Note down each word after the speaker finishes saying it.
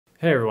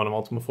Hey everyone, I'm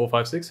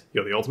Ultima456,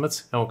 you're the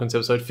Ultimates, and welcome to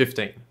episode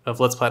 15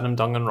 of Let's Platinum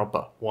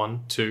Danganronpa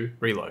 1, 2,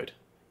 Reload.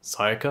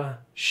 Sayaka,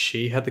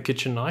 she had the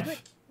kitchen knife?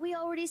 But we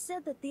already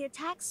said that the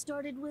attack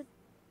started with...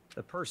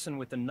 The person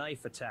with the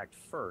knife attacked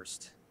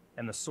first,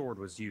 and the sword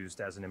was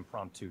used as an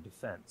impromptu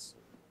defense.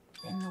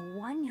 Then the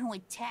one who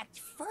attacked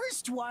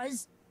first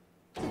was...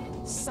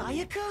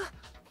 Sayaka?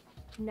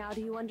 Now do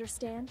you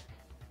understand?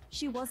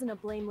 She wasn't a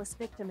blameless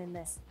victim in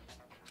this.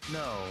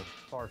 No,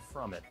 far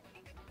from it.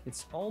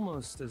 It's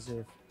almost as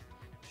if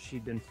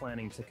she'd been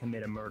planning to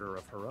commit a murder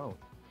of her own.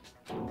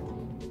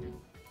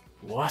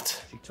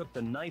 What? She took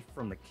the knife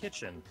from the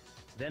kitchen,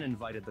 then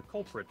invited the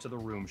culprit to the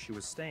room she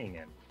was staying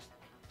in.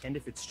 And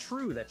if it's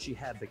true that she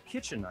had the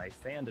kitchen knife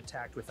and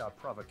attacked without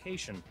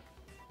provocation...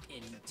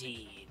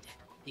 Indeed.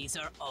 These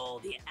are all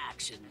the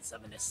actions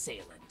of an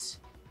assailant.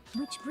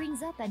 Which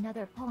brings up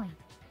another point.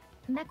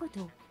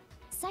 Makoto,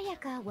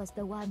 Sayaka was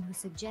the one who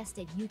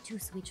suggested you two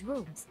switch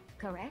rooms,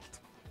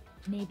 correct?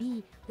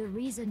 Maybe the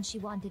reason she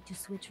wanted to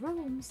switch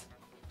rooms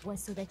was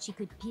so that she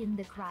could pin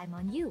the crime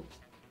on you.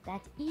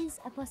 That is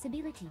a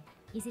possibility,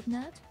 is it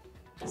not?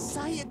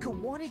 Sayaka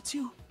wanted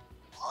to...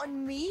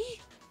 on me?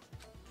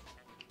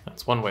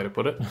 That's one way to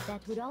put it.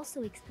 That would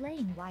also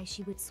explain why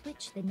she would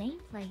switch the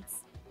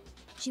nameplates.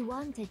 She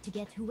wanted to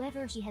get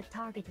whoever she had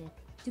targeted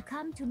to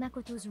come to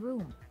Makoto's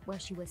room where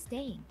she was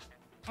staying.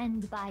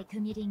 And by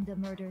committing the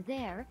murder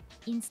there,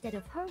 instead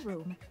of her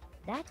room,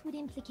 that would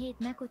implicate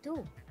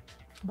Makoto.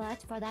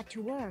 But for that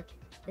to work,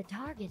 the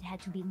target had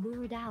to be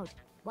lured out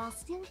while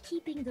still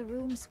keeping the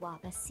room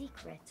swap a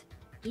secret.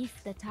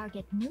 If the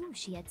target knew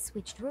she had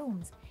switched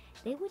rooms,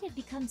 they would have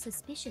become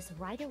suspicious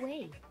right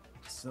away.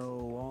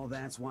 So all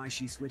that's why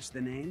she switched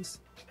the names?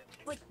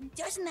 But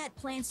doesn't that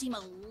plan seem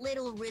a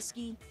little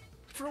risky?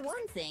 For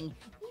one thing,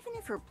 even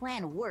if her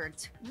plan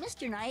worked,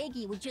 Mr.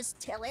 Naegi would just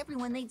tell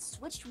everyone they'd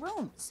switched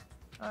rooms.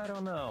 I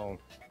don't know.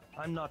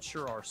 I'm not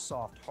sure our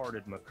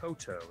soft-hearted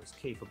Makoto is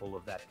capable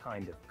of that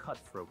kind of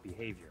cutthroat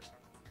behavior.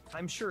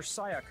 I'm sure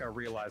Sayaka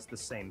realized the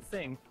same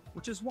thing,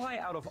 which is why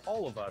out of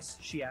all of us,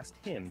 she asked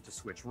him to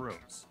switch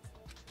rooms.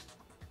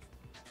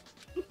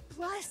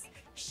 Plus,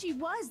 she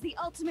was the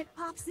ultimate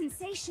pop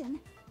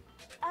sensation.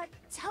 A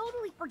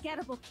totally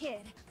forgettable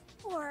kid.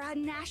 Or a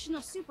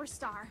national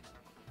superstar.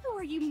 Who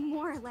are you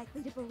more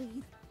likely to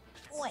believe?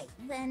 Wait,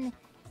 then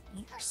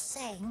you're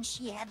saying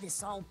she had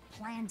this all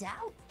planned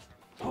out?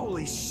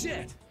 Holy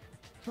shit!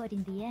 But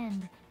in the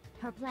end,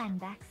 her plan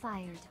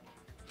backfired.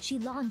 She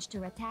launched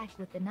her attack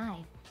with the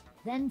knife,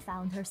 then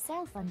found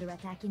herself under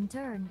attack in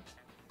turn.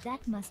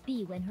 That must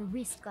be when her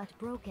wrist got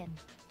broken,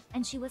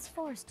 and she was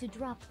forced to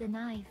drop the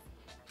knife.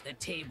 The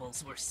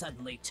tables were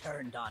suddenly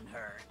turned on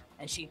her,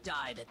 and she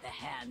died at the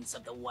hands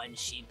of the one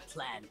she'd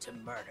planned to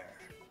murder.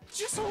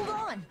 Just hold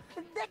on!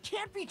 That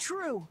can't be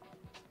true!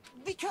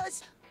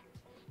 Because...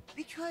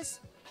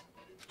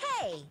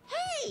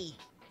 Hey!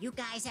 You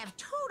guys have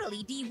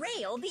totally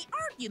derailed the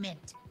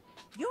argument!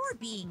 You're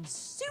being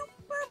super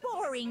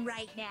boring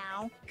right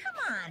now. Come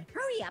on,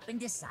 hurry up and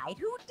decide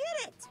who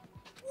did it!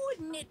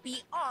 Wouldn't it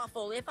be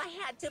awful if I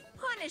had to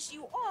punish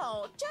you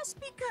all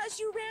just because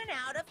you ran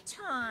out of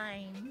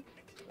time?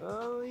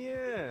 Oh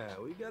yeah,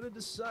 we gotta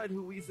decide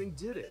who we think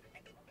did it.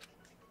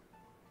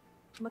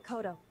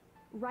 Makoto,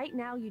 right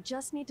now you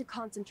just need to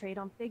concentrate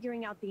on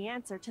figuring out the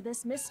answer to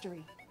this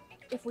mystery.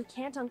 If we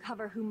can't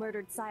uncover who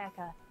murdered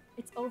Sayaka,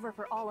 it's over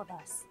for all of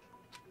us.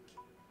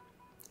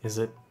 Is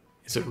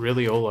it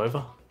really all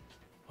over?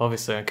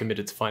 Obviously I'm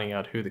committed to finding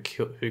out who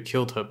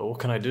killed her, but what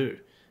can I do?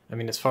 I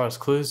mean, as far as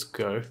clues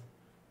go,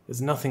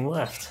 there's nothing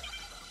left.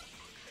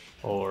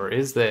 Or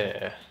is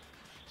there?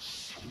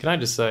 Can I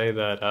just say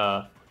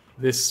that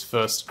this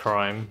first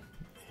crime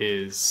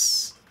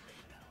is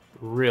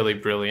really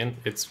brilliant.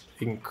 It's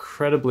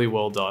incredibly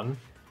well done.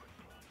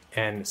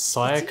 And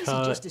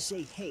Sayaka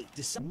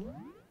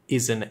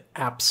is an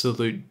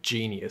absolute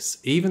genius.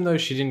 Even though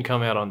she didn't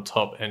come out on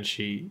top and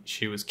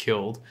she was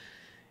killed,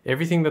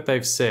 everything that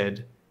they've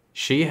said,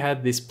 she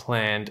had this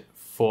planned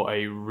for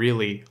a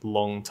really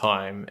long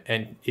time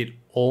and it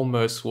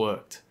almost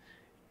worked.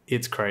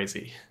 It's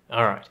crazy.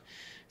 Alright,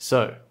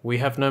 so we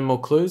have no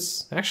more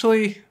clues.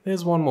 Actually,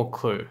 there's one more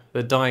clue.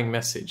 The dying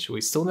message.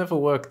 We still never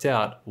worked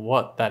out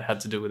what that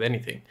had to do with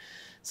anything.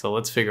 So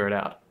let's figure it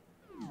out.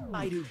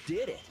 I who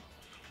did it.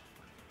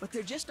 But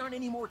there just aren't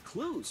any more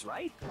clues,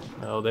 right?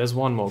 Oh, there's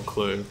one more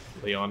clue,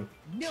 Leon.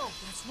 No,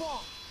 that's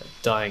wrong! A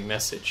dying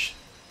message.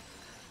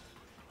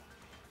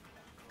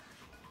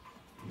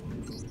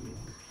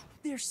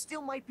 There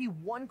still might be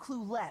one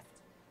clue left.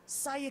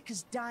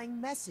 Sayaka's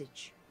dying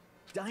message.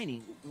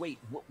 Dining? Wait,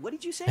 what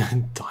did you say?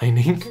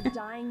 Dining? The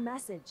dying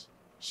message.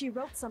 She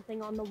wrote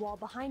something on the wall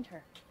behind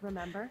her,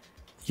 remember?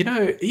 You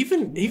know,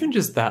 even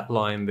just that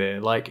line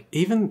there, like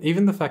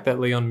even the fact that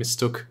Leon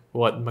mistook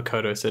what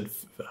Makoto said,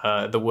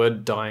 the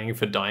word dying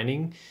for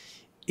dining,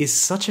 is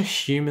such a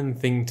human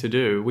thing to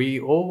do.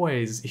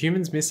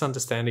 Humans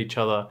misunderstand each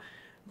other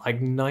like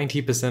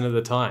 90% of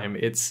the time.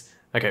 It's,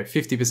 okay,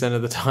 50%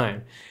 of the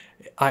time.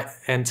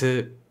 And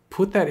to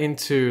put that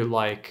into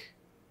like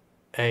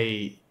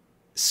a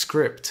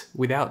script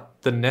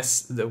without the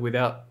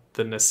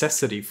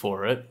necessity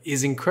for it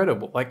is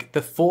incredible. Like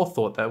the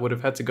forethought that would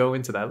have had to go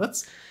into that.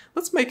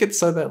 Let's make it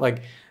so that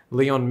like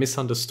Leon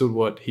misunderstood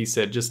what he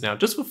said just now,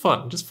 just for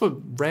fun, just for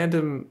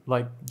random,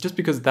 like just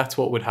because that's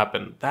what would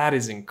happen. That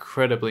is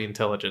incredibly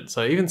intelligent.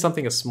 So even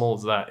something as small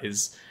as that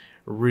is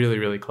really,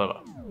 really clever.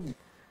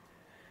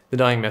 The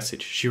dying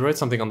message. She wrote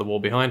something on the wall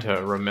behind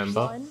her,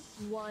 remember?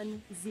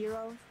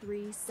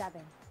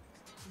 11037.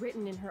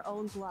 Written in her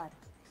own blood.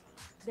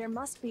 There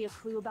must be a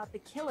clue about the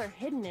killer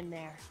hidden in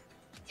there.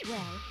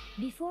 Well,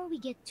 before we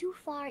get too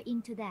far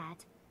into that,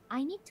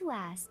 I need to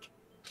ask,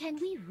 can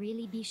we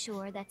really be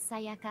sure that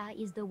Sayaka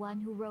is the one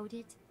who wrote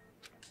it?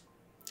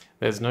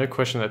 There's no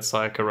question that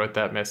Sayaka wrote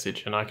that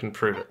message, and I can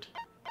prove it.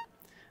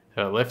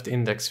 Her left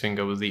index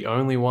finger was the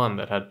only one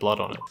that had blood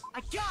on it.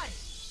 I got it!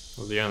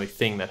 Was the only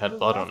thing that had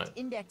blood on it. The left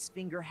index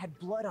finger had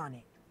blood on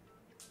it.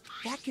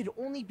 That could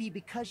only be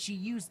because she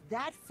used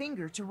that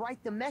finger to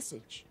write the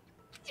message.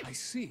 I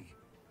see.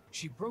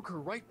 She broke her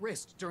right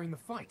wrist during the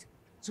fight,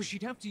 so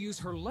she'd have to use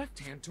her left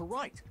hand to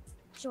write.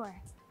 Sure.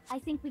 I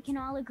think we can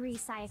all agree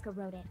Sayaka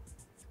wrote it.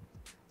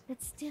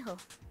 But still,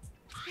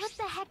 what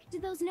the heck do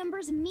those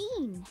numbers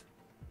mean?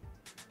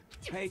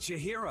 Hey,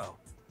 Chihiro.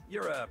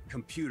 You're a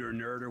computer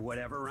nerd or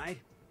whatever, right?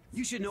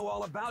 You should know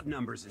all about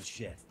numbers and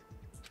shit.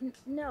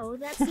 No,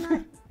 that's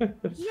not...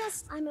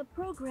 Yes, I'm a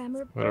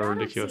programmer, but I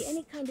don't see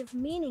any kind of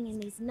meaning in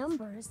these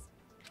numbers.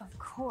 Of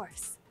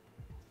course.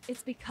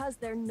 It's because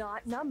they're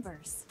not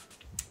numbers.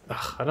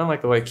 Ugh, I don't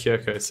like the way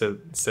Kyoko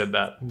said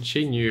that.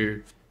 She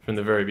knew from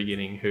the very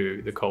beginning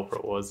who the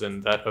culprit was,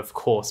 and that, of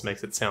course,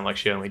 makes it sound like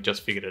she only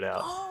just figured it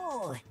out.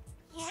 Oh,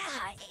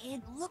 yeah,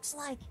 it looks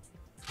like...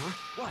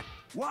 Huh? What?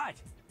 What?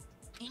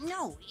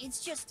 No,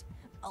 it's just...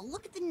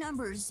 look at the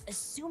numbers,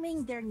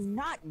 assuming they're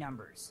not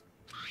numbers.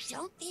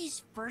 Don't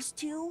these first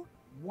two,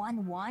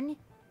 1, 1,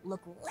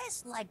 look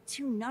less like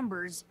two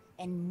numbers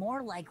and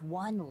more like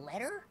one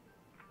letter?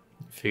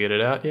 Figured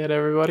it out yet,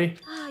 everybody?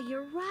 Ah,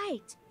 you're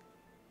right.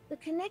 The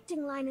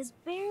connecting line is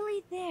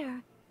barely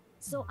there,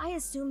 so I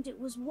assumed it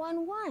was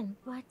 1, 1,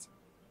 but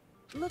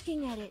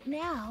looking at it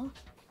now,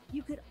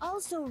 you could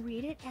also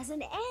read it as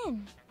an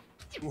N.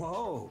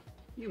 Whoa,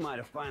 you might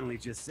have finally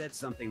just said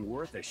something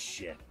worth a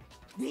shit.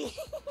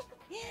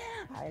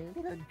 Our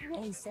little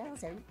gray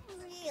cells are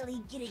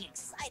really getting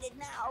excited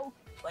now.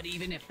 But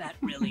even if that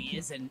really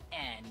is an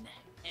N,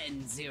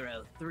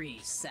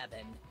 N037,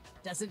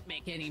 doesn't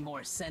make any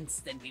more sense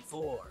than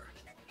before.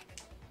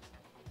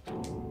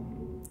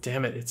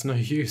 Damn it, it's no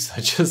use. I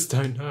just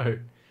don't know.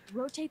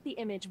 Rotate the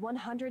image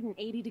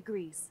 180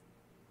 degrees.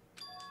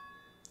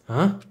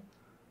 Huh?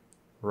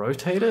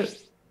 Rotate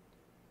it?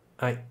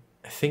 I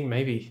think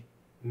maybe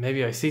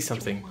I see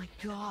something. Oh my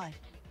god.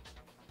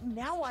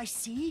 Now I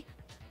see.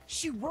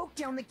 She wrote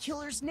down the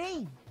killer's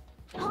name.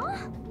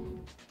 Huh?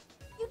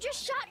 You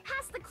just shot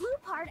past the clue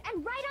part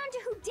and right onto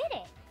who did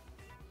it.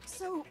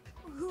 So,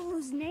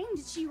 whose name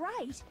did she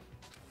write?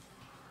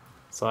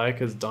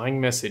 Sayaka's dying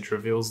message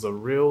reveals the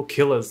real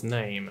killer's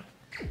name.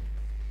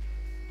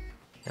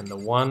 And the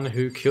one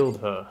who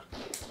killed her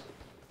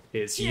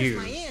is you.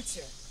 Here's my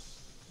answer.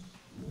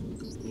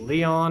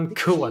 Leon The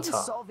key to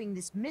Kuwata. solving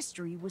this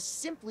mystery was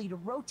simply to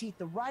rotate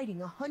the writing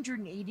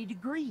 180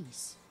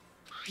 degrees.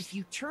 If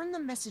you turn the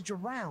message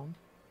around,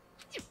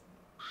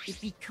 it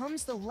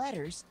becomes the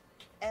letters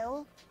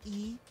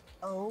L-E-O-N.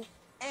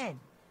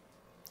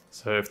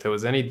 So if there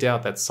was any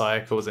doubt that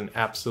Sayaka was an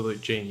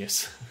absolute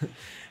genius,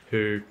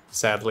 who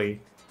sadly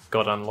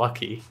got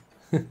unlucky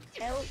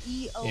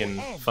L-E-O-N. in,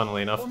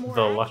 funnily enough, or more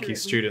the lucky accurately,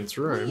 student's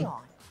room,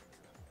 Leon.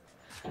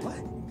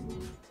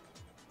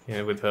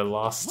 What? with her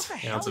last What the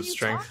hell ounce are of you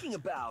strength, talking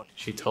about?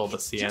 she told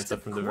us the Just answer a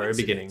from the very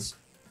beginning. coincidence.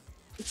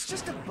 It's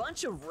just a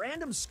bunch of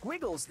random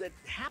squiggles that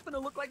happen to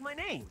look like my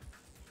name.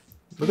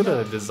 Look at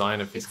the design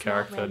of his It's not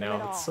character random now,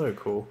 at it's all. so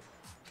cool.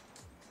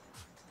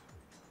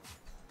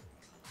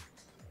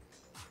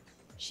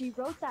 She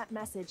wrote that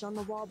message on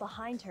the wall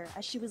behind her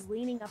as she was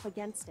leaning up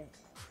against it.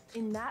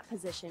 In that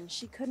position,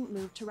 she couldn't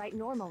move to write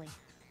normally,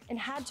 and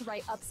had to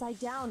write upside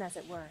down, as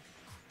it were.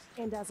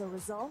 And as a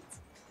result,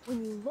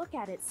 when you look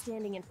at it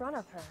standing in front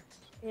of her,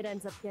 it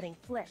ends up getting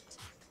flipped.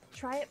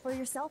 Try it for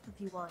yourself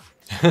if you want.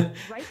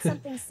 Write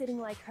something sitting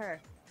like her,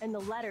 and the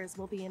letters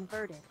will be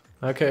inverted.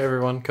 Okay,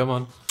 everyone, come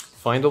on.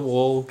 Find a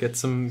wall, get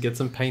some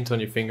paint on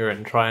your finger,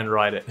 and try and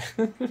write it.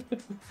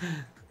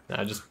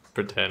 Nah, just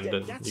pretend,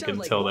 and That you sounds can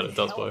like tell one that it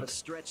does hell of work. a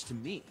stretch to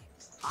me.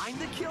 I'm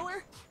the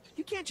killer?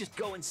 You can't just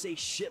go and say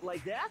shit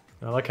like that.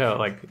 I like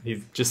how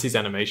his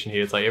animation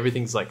here. It's like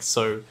everything's like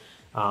so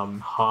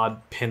hard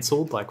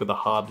penciled, like with the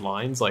hard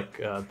lines, like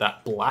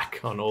that black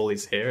on all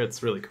his hair.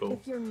 It's really cool.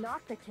 If you're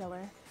not the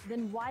killer,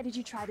 then why did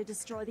you try to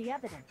destroy the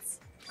evidence?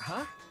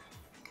 Huh?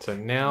 So You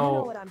know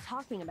now, what I'm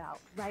talking about,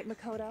 right,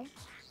 Makoto?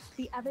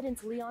 The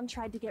evidence Leon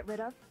tried to get rid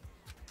of?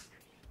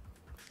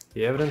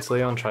 the evidence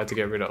Leon tried to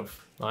get rid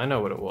of. I know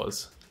what it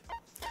was,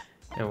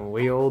 and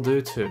we all do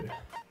too.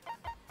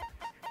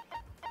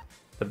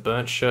 The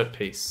burnt shirt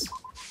piece.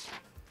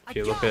 If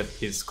you look at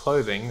his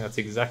clothing, that's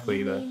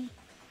exactly the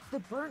the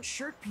burnt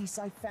shirt piece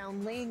I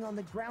found laying on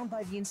the ground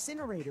by the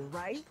incinerator,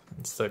 right?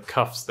 It's the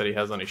cuffs that he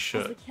has on his As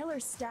shirt. the killer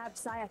stabbed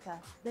Sayaka,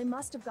 they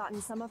must have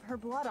gotten some of her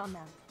blood on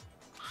them.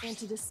 And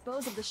to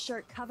dispose of the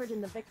shirt covered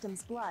in the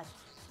victim's blood,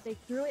 they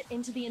threw it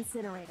into the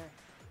incinerator.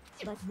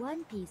 But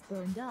one piece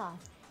burned off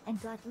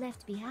and got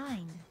left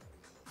behind.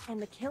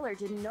 And the killer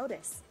didn't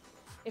notice.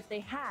 If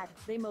they had,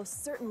 they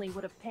most certainly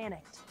would have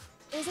panicked.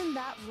 Isn't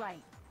that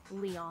right,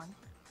 Leon?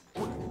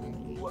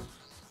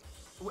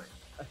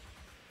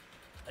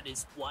 But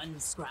is one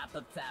scrap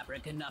of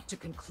fabric enough to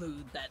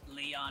conclude that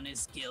Leon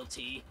is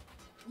guilty?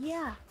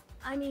 Yeah,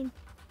 I mean,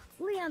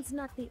 Leon's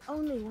not the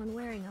only one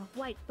wearing a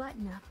white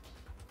button-up.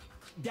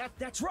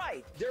 That's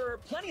right. There are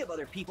plenty of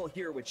other people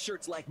here with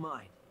shirts like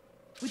mine.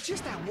 With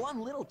just that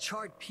one little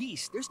charred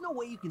piece, there's no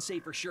way you can say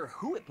for sure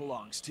who it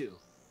belongs to.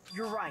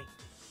 You're right.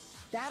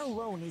 That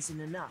alone isn't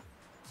enough.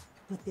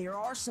 But there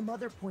are some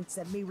other points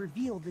that may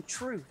reveal the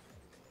truth.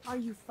 Are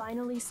you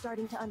finally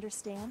starting to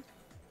understand?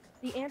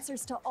 The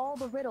answers to all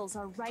the riddles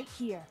are right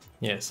here.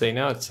 Yeah, see,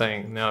 now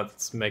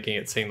it's making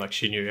it seem like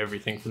she knew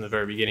everything from the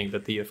very beginning,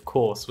 but the of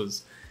course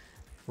was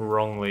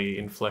wrongly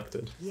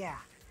inflected. Yeah,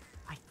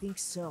 I think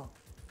so.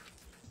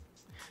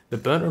 The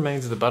burnt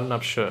remains of the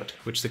button-up shirt,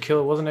 which the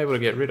killer wasn't able to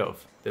get rid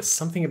of. There's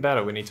something about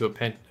it we need to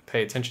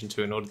pay attention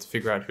to in order to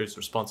figure out who's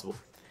responsible.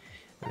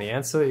 And the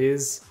answer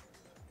is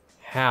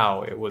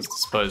how it was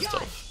disposed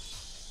of.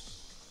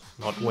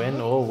 Not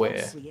when or where.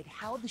 Closely at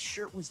how the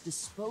shirt was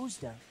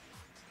disposed of,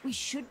 we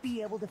should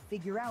be able to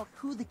figure out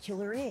who the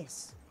killer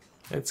is.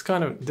 It's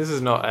kind of, this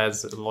is not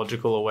as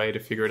logical a way to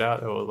figure it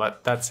out, or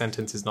that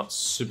sentence is not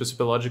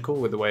super logical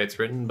with the way it's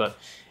written, but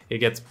it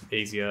gets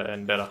easier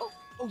and better.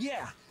 Oh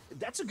yeah,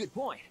 that's a good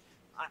point.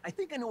 I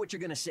think I know what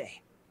you're gonna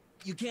say.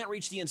 You can't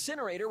reach the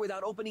incinerator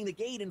without opening the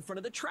gate in front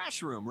of the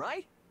trash room,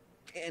 right?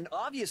 And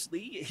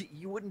obviously,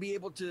 you wouldn't be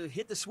able to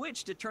hit the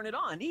switch to turn it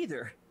on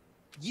either.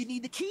 You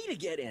need the key to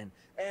get in,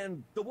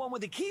 and the one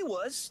with the key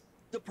was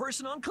the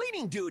person on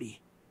cleaning duty.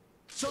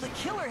 So the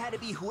killer had to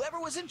be whoever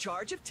was in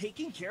charge of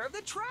taking care of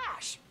the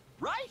trash,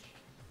 right?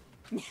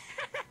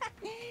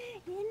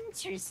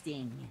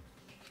 Interesting.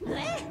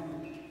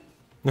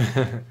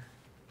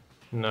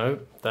 No,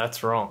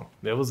 that's wrong.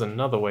 There was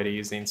another way to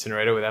use the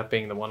incinerator without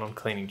being the one on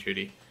cleaning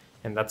duty.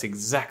 And that's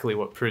exactly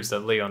what proves that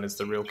Leon is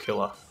the real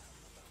killer.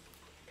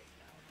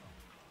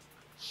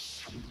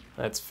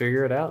 Let's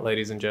figure it out,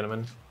 ladies and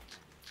gentlemen.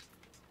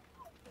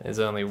 There's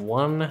only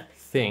one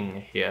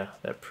thing here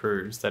that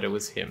proves that it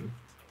was him.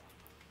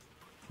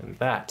 And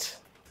that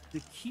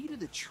The key to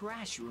the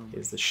trash room.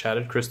 is the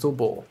shattered crystal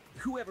ball.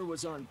 Whoever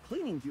was on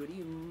cleaning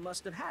duty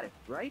must have had it,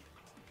 right?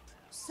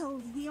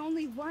 So the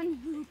only one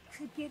who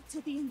could get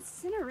to the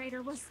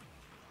incinerator was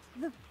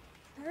the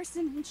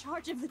person in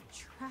charge of the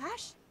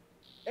trash?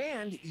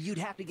 And you'd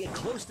have to get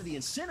close to the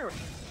incinerator.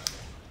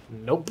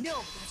 Nope. No,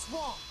 that's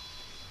wrong.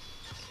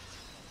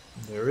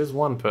 There is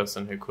one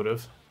person who could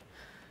have.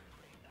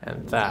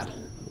 And that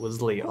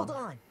was Leon. Hold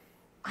on.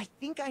 I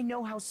think I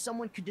know how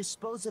someone could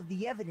dispose of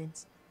the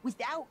evidence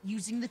without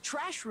using the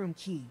trash room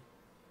key.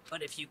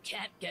 But if you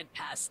can't get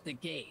past the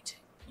gate,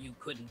 you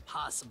couldn't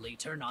possibly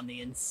turn on the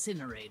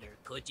incinerator,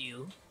 could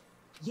you?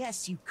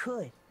 Yes, you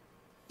could.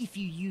 If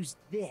you used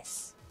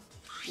this.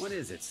 What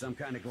is it, some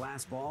kind of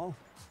glass ball?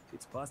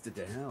 It's busted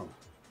to hell.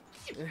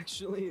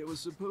 Actually, it was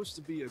supposed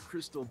to be a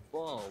crystal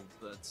ball,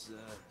 but,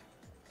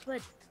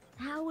 But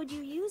how would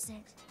you use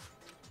it?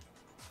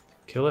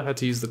 Killer had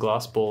to use the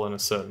glass ball in a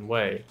certain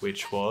way,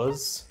 which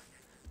was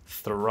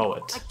throw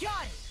it. I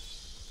got it!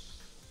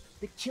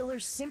 The killer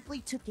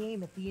simply took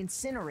aim at the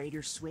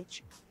incinerator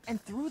switch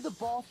and threw the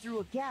ball through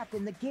a gap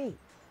in the gate.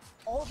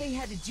 All they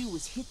had to do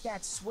was hit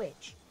that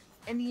switch,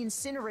 and the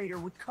incinerator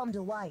would come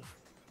to life.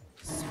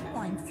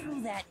 Someone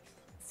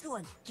through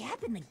a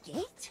gap in the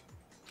gate?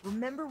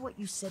 Remember what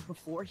you said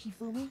before,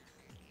 Hifumi?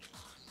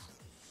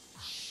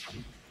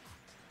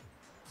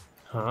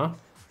 Huh?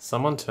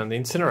 Someone turned the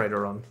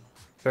incinerator on.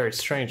 Very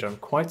strange, I'm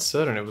quite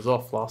certain it was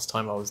off last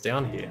time I was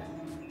down here.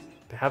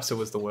 Perhaps it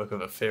was the work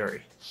of a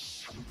fairy.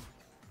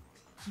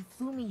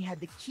 Hifumi had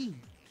the key,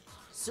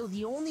 so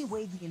the only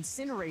way the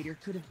incinerator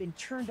could have been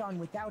turned on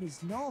without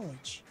his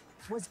knowledge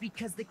was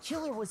because the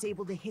killer was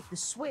able to hit the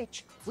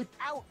switch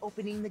without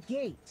opening the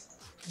gate.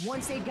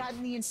 Once they got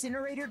the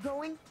incinerator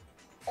going,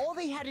 all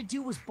they had to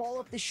do was ball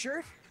up the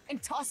shirt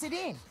and toss it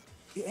in.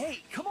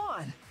 Hey, come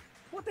on!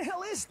 What the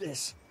hell is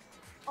this?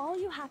 All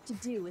you have to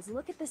do is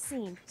look at the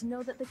scene to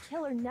know that the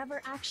killer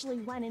never actually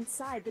went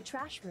inside the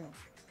trash room.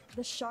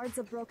 The shards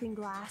of broken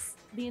glass,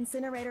 the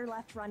incinerator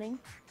left running,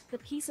 the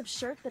piece of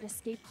shirt that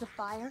escaped the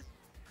fire.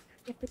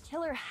 If the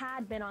killer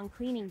had been on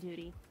cleaning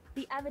duty,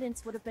 the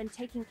evidence would have been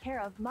taken care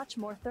of much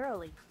more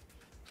thoroughly.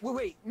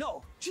 Wait,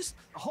 no, just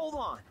hold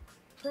on.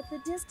 But the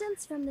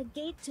distance from the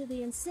gate to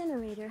the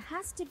incinerator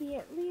has to be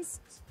at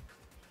least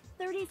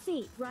 30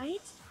 feet,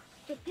 right?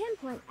 The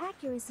pinpoint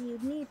accuracy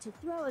you'd need to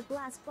throw a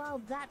glass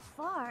ball that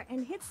far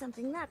and hit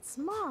something that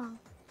small.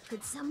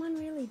 Could someone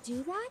really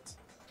do that?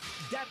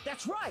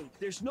 That's right.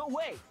 There's no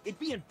way. It'd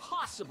be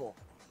impossible.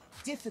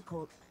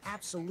 Difficult,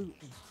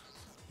 absolutely.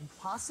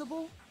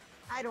 Impossible?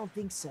 I don't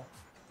think so.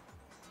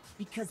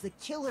 because the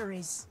killer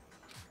is...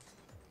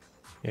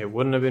 It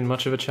wouldn't have been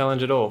much of a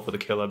challenge at all for the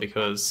killer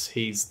because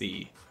he's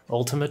the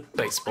ultimate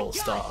baseball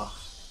star.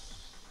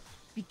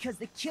 Because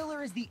the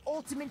killer is the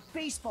ultimate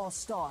baseball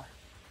star.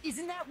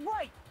 Isn't that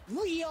right,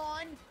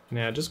 Leon?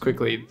 Now, just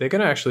quickly, they're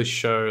going to actually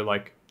show,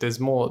 like,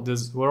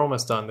 we're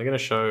almost done. They're going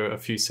to show a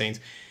few scenes.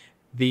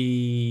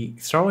 The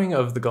throwing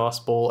of the glass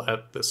ball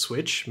at the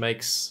switch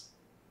makes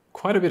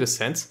quite a bit of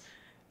sense.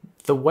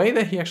 The way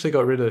that he actually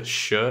got rid of the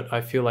shirt,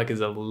 I feel like is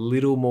a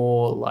little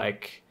more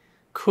like,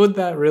 could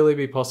that really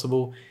be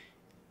possible?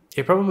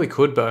 It probably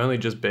could, but only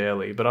just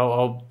barely. But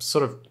I'll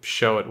sort of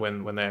show it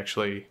when they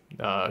actually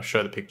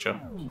show the picture.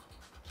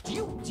 Do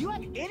you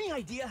have any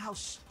idea how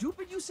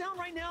stupid you sound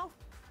right now?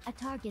 A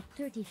target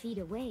 30 feet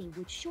away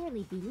would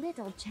surely be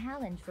little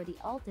challenge for the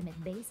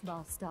ultimate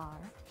baseball star.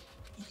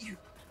 You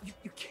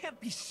can't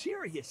be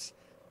serious.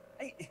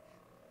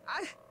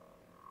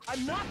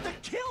 I'm not the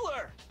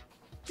killer!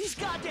 These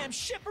goddamn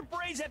shipper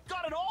brains have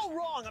got it all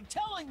wrong, I'm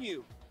telling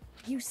you!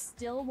 You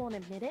still won't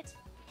admit it?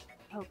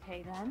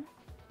 Okay then.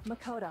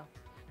 Makoto,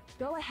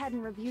 go ahead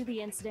and review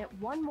the incident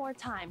one more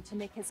time to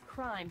make his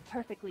crime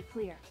perfectly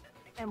clear.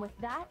 And with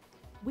that,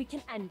 we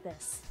can end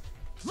this.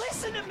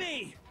 Listen to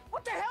me!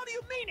 What the hell do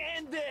you mean,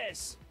 end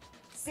this?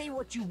 Say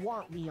what you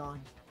want,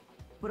 Leon.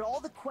 But all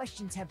the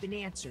questions have been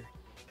answered,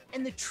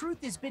 and the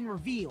truth has been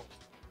revealed.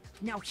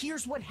 Now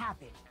here's what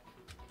happened.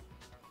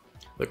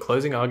 The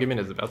closing argument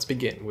is about to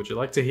begin. Would you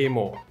like to hear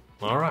more?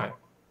 Alright.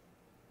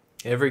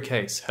 Every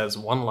case has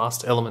one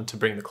last element to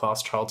bring the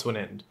class trial to an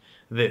end.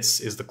 This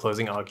is the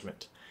closing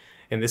argument.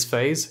 In this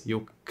phase,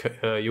 you'll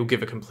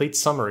give a complete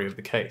summary of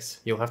the case.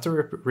 You'll have to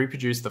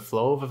reproduce the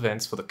flow of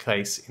events for the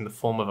case in the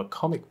form of a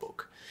comic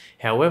book.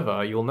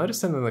 However, you'll notice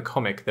that in the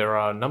comic there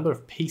are a number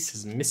of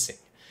pieces missing.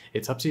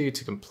 It's up to you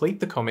to complete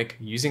the comic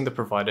using the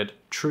provided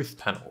truth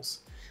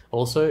panels.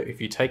 Also,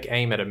 if you take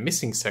aim at a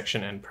missing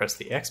section and press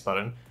the X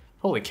button,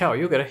 holy cow,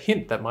 you'll get a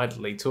hint that might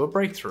lead to a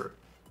breakthrough.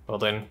 Well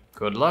then,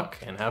 good luck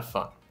and have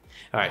fun.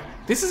 Alright,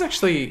 this is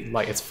actually,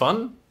 like, it's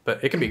fun,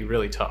 but it can be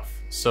really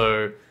tough.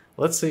 So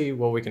let's see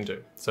what we can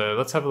do. So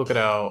let's have a look at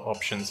our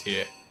options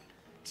here.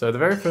 So the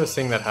very first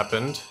thing that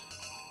happened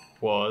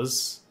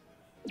was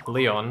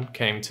Leon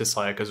came to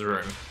Sayaka's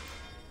room.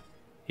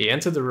 He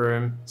entered the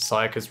room,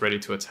 Sayaka's ready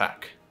to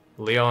attack.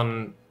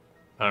 Leon,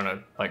 I don't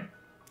know, like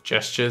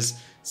gestures,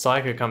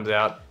 Sayaka comes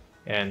out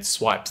and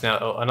swipes.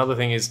 Now another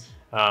thing is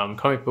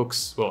comic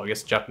books, well I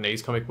guess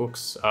Japanese comic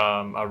books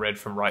are read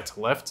from right to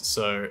left,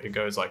 so it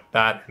goes like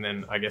that and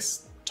then I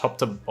guess top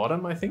to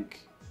bottom, I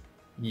think?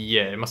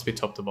 Yeah, it must be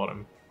top to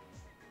bottom.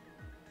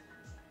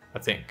 I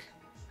think.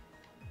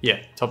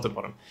 Yeah, top to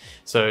bottom.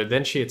 So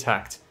then she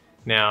attacked.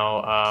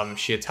 Now,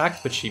 she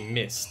attacked, but she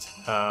missed.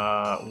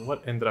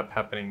 What ended up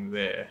happening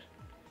there?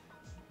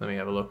 Let me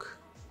have a look.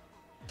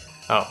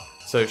 Oh,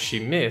 so she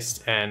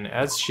missed, and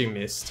as she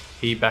missed,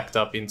 he backed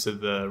up into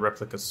the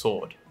replica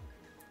sword.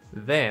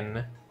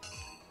 Then,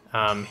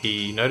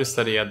 he noticed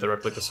that he had the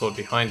replica sword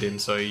behind him,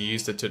 so he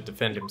used it to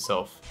defend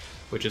himself,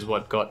 which is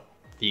what got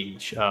the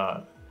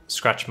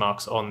scratch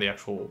marks on the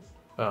actual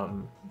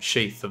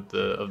sheath of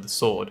the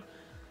sword.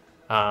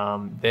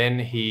 Then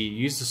he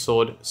used the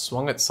sword,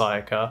 swung at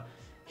Sayaka,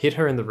 hit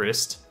her in the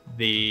wrist.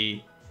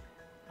 The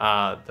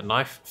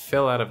knife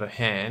fell out of her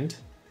hand,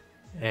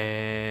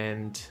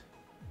 and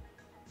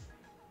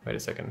wait a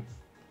second.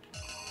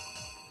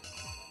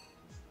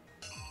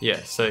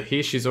 Yeah, so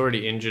here she's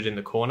already injured in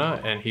the corner,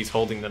 and he's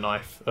holding the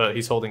knife.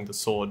 He's holding the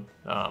sword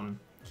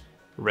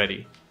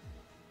ready.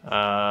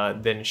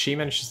 Then she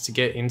manages to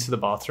get into the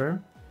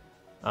bathroom.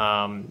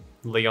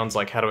 Leon's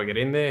like, how do I get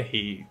in there?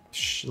 He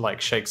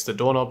shakes the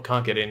doorknob,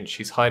 can't get in.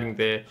 She's hiding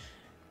there,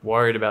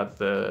 worried about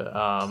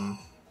the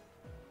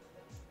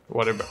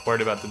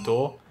worried about the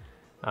door.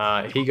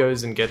 He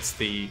goes and gets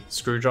the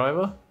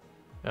screwdriver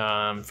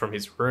from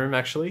his room.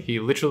 Actually, he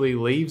literally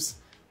leaves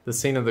the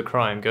scene of the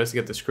crime, goes to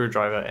get the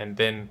screwdriver, and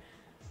then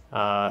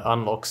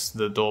unlocks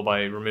the door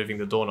by removing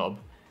the doorknob.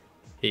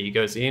 He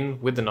goes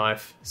in with the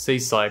knife,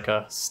 sees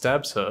Sayaka,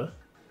 stabs her.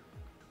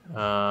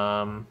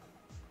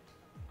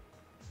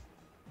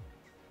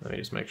 Let me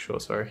just make sure,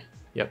 sorry.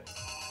 Yep.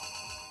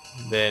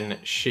 Then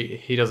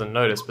he doesn't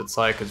notice, but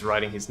Sayaka's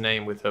writing his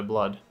name with her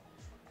blood.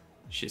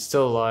 She's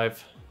still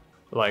alive,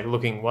 like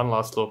looking, one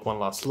last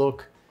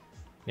look.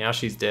 Now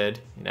she's dead.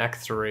 In Act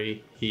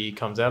 3, he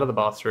comes out of the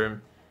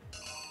bathroom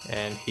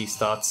and he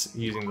starts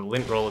using the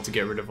lint roller to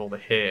get rid of all the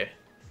hair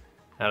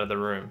out of the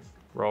room.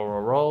 Roll,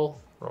 roll,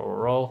 roll, roll, roll,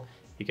 roll.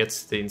 He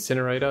gets the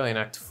incinerator in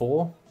Act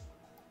 4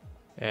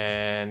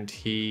 and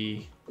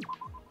he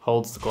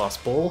holds the glass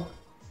ball.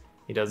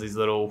 He does his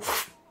little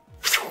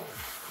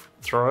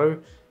throw,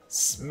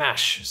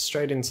 smash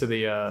straight into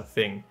the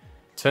thing.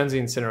 Turns the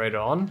incinerator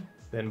on,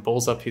 then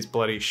balls up his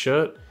bloody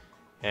shirt,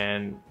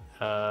 and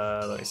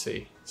let me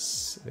see.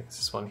 I think it's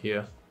this one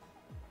here.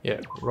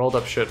 Yeah, rolled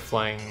up shirt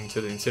flying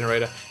to the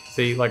incinerator.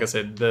 See, like I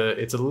said,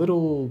 it's a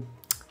little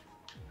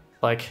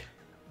like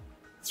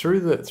through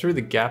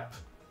the gap.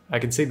 I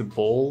can see the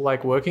ball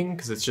like working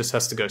because it just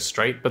has to go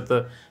straight, but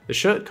the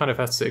shirt kind of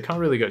has to. It can't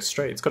really go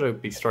straight. It's got to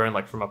be thrown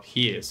like from up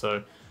here.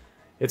 So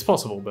It's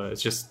possible, but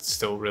it's just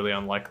still really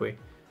unlikely.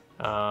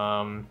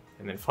 And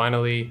then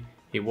finally,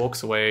 he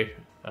walks away,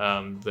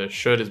 the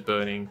shirt is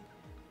burning,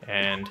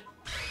 and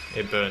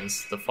it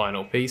burns the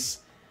final piece.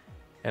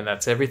 And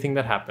that's everything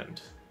that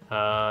happened.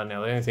 Now the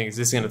only thing is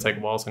this is going to take a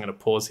while, so I'm going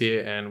to pause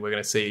here, and we're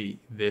going to see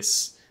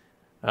this,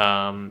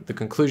 the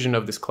conclusion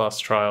of this class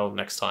trial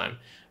next time.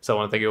 So I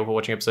want to thank you all for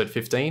watching episode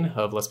 15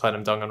 of Let's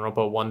Platinum Danganronpa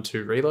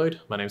 1-2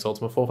 Reload. My name is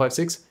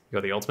Ultima456, you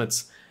got the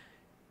Ultimates,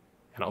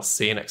 and I'll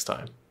see you next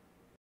time.